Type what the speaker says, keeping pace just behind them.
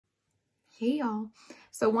Hey y'all.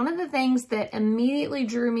 So one of the things that immediately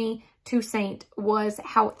drew me to Seint was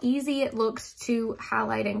how easy it looks to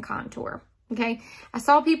highlight and contour. Okay, I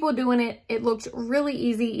saw people doing it. It looked really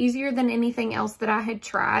easy, easier than anything else that I had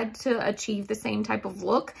tried to achieve the same type of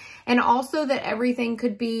look. And also that everything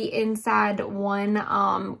could be inside one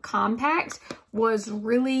compact was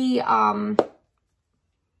really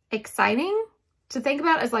exciting to think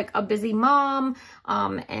about as like a busy mom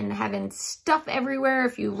and having stuff everywhere.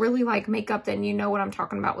 If you really like makeup, then you know what I'm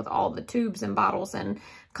talking about with all the tubes and bottles and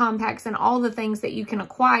compacts and all the things that you can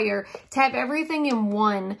acquire. To have everything in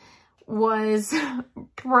one was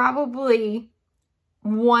probably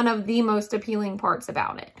one of the most appealing parts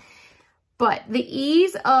about it. But the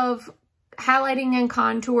ease of highlighting and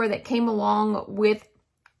contour that came along with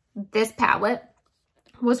this palette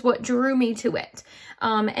was what drew me to it,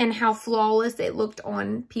 and how flawless it looked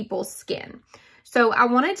on people's skin. So I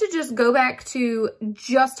wanted to just go back to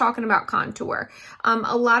just talking about contour.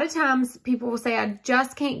 A lot of times people will say, I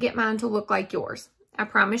just can't get mine to look like yours. I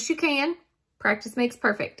promise you can. Practice makes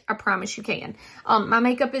perfect. I promise you can. My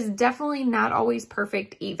makeup is definitely not always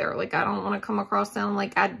perfect either. Like, I don't want to come across sound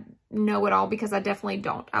like I know it all, because I definitely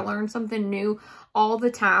don't. I learn something new all the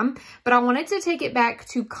time. But I wanted to take it back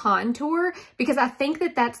to contour, because I think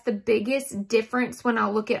that that's the biggest difference when I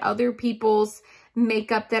look at other people's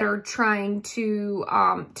makeup that are trying to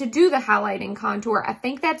do the highlight and contour. I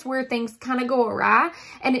think that's where things kind of go awry,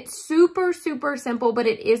 and it's super, super simple, but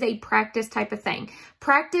it is a practice type of thing.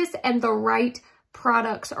 Practice and the right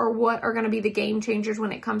products are what are going to be the game changers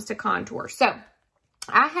when it comes to contour. So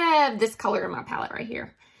I have this color in my palette right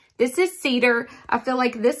here. This is Cedar. I feel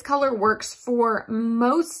like this color works for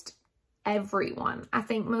most everyone. I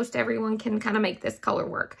think most everyone can kind of make this color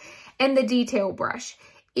work. And the detail brush.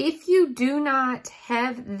 If you do not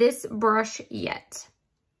have this brush yet,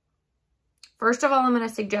 first of all, I'm going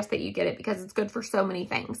to suggest that you get it because it's good for so many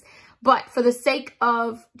things. But for the sake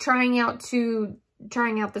of trying out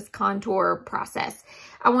this contour process,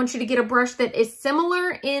 I want you to get a brush that is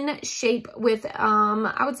similar in shape with,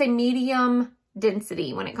 I would say medium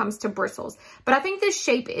density when it comes to bristles. But I think this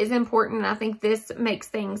shape is important, and I think this makes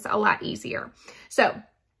things a lot easier. So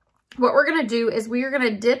what we're going to do is we are going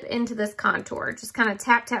to dip into this contour. Just kind of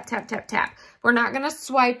tap, tap, tap, tap, tap. We're not going to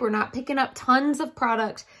swipe. We're not picking up tons of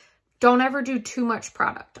product. Don't ever do too much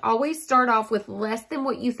product. Always start off with less than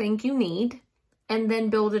what you think you need, and then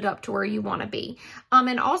build it up to where you want to be.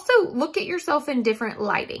 And also look at yourself in different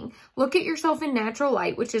lighting. Look at yourself in natural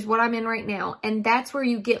light, which is what I'm in right now. And that's where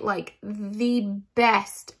you get like the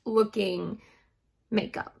best looking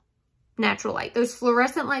makeup. Natural light. Those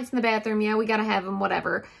fluorescent lights in the bathroom, yeah, we got to have them,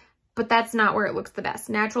 whatever. But that's not where it looks the best.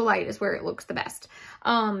 Natural light is where it looks the best.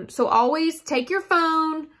 So always take your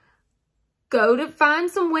phone, go to find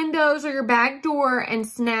some windows or your back door and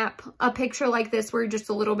snap a picture like this where you're just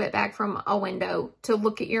a little bit back from a window to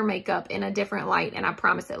look at your makeup in a different light, and I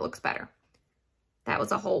promise it looks better. That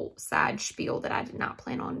was a whole side spiel that I didn't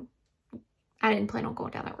plan on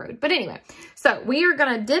going down that road. But anyway, so we are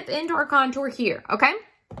going to dip into our contour here, okay?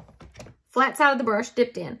 Flat side of the brush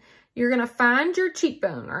dipped in. You're going to find your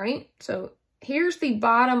cheekbone, right? So here's the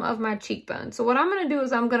bottom of my cheekbone. So what I'm going to do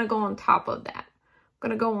is I'm going to go on top of that. I'm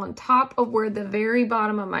going to go on top of where the very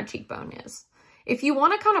bottom of my cheekbone is. If you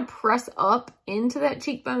want to kind of press up into that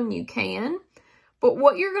cheekbone, you can. But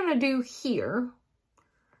what you're going to do here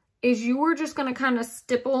is you are just going to kind of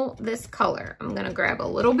stipple this color. I'm going to grab a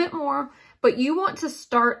little bit more, but you want to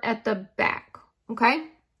start at the back, okay?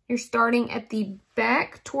 You're starting at the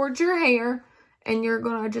back towards your hair, and you're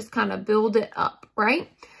going to just kind of build it up, right?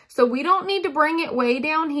 So we don't need to bring it way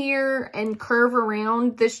down here and curve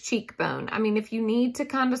around this cheekbone. I mean, if you need to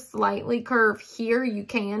kind of slightly curve here, you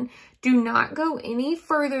can. Do not go any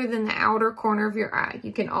further than the outer corner of your eye.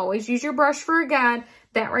 You can always use your brush for a guide.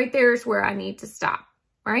 That right there is where I need to stop,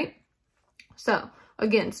 right? So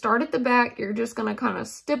again, start at the back. You're just going to kind of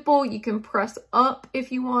stipple. You can press up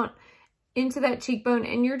if you want into that cheekbone,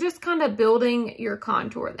 and you're just kind of building your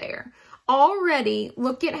contour there. Already,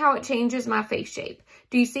 look at how it changes my face shape.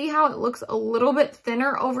 Do you see how it looks a little bit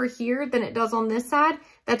thinner over here than it does on this side?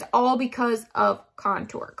 That's all because of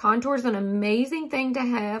contour. Contour is an amazing thing to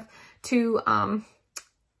have to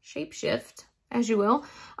shape shift, as you will,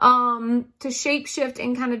 to shape shift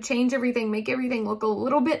and kind of change everything, make everything look a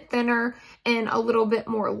little bit thinner and a little bit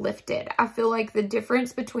more lifted. I feel like the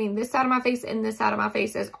difference between this side of my face and this side of my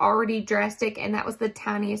face is already drastic, and that was the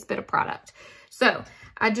tiniest bit of product. So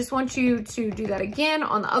I just want you to do that again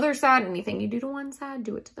on the other side. Anything you do to one side,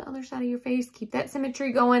 do it to the other side of your face. Keep that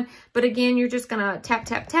symmetry going. But again, you're just going to tap,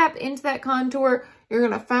 tap, tap into that contour. You're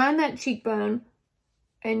going to find that cheekbone,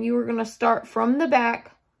 and you are going to start from the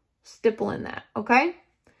back stippling that, okay?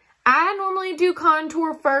 I normally do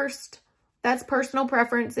contour first. That's personal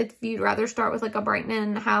preference if you'd rather start with like a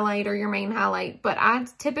brightening highlight or your main highlight. But I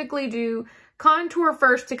typically do contour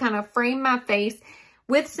first to kind of frame my face.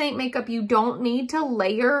 With Seint makeup, you don't need to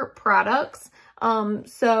layer products.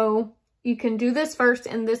 So you can do this first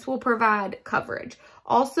and this will provide coverage.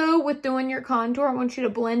 Also, with doing your contour, I want you to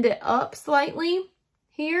blend it up slightly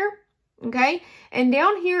here, okay? And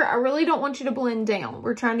down here, I really don't want you to blend down.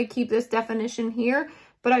 We're trying to keep this definition here,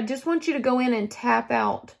 but I just want you to go in and tap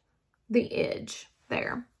out the edge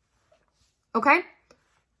there, okay?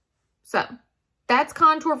 So that's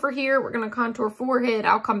contour for here. We're going to contour forehead.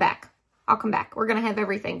 I'll come back. We're going to have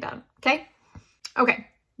everything done, okay? Okay,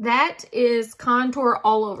 that is contour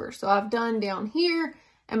all over. So I've done down here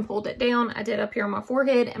and pulled it down. I did up here on my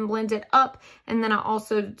forehead and blended up. And then I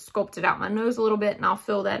also sculpted out my nose a little bit and I'll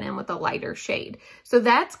fill that in with a lighter shade. So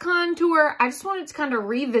that's contour. I just wanted to kind of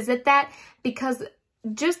revisit that because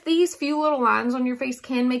just these few little lines on your face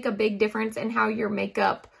can make a big difference in how your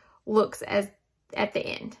makeup looks at the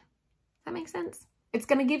end. Does that make sense? It's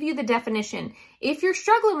going to give you the definition. If you're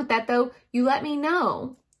struggling with that though, you let me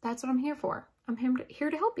know. That's what I'm here for. I'm here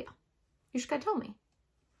to help you. You just got to tell me.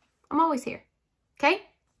 I'm always here. Okay?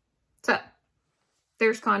 So,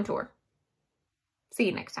 there's contour. See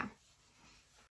you next time.